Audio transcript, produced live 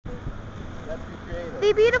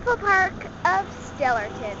The beautiful park of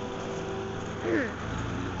Stellarton.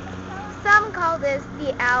 Some call this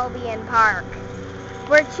the Albion Park,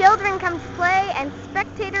 where children come to play and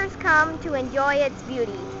spectators come to enjoy its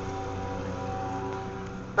beauty.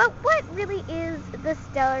 But what really is the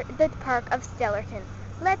park of Stellarton?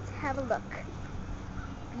 Let's have a look.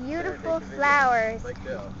 Beautiful flowers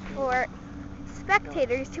for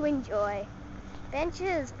spectators to enjoy.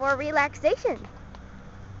 Benches for relaxation.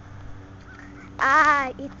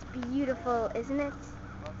 Ah, it's beautiful, isn't it?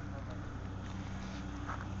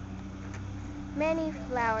 Many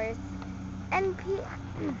flowers and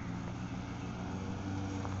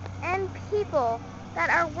people that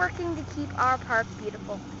are working to keep our park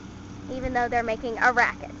beautiful, even though they're making a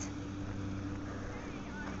racket.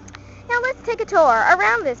 Now let's take a tour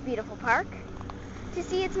around this beautiful park to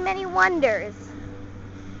see its many wonders.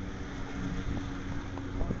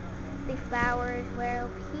 The flowers where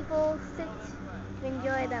people sit to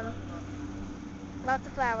enjoy them. Lots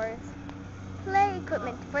of flowers. Play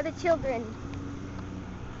equipment for the children.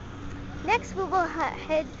 Next we will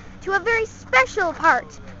head to a very special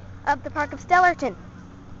part of the park of Stellarton.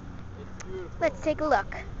 Let's take a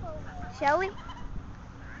look, shall we?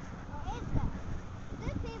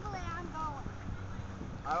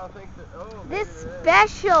 I don't think that. Oh, this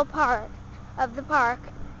special part of the park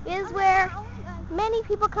is where many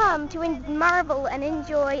people come to marvel and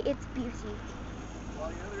enjoy its beauty.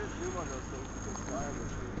 Well, yeah, there is room on those things to fly on the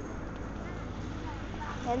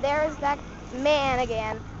tree. And there is that man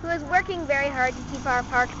again, who is working very hard to keep our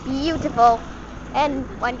park beautiful and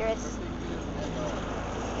wondrous.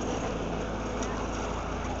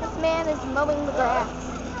 This man is mowing the grass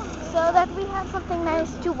so that we have something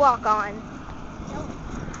nice to walk on.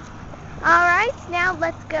 Alright, now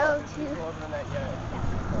let's go to...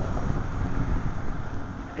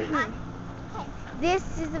 This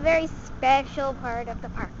is a very special part of the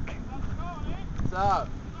park. What's up?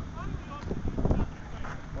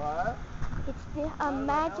 What? It's the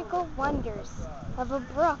magical wonders of a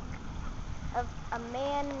brook, of a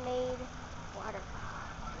man-made waterfall.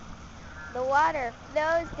 The water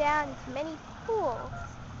flows down into many pools.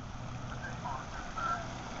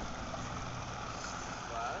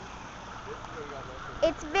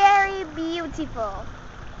 It's very beautiful.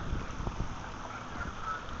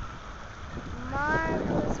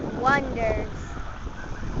 Marvelous wonders.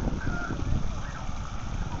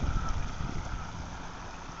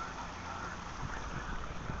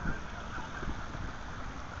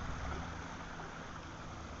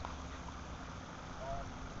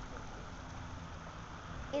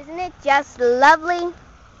 Isn't it just lovely?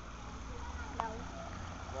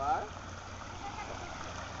 What?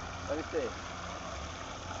 Let me see.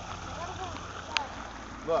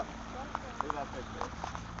 Look. Look at that picture.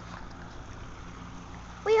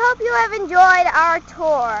 We hope you have enjoyed our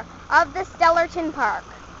tour of the Stellarton Park.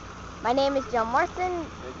 My name is Jill Morrison,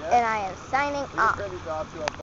 and I am signing off.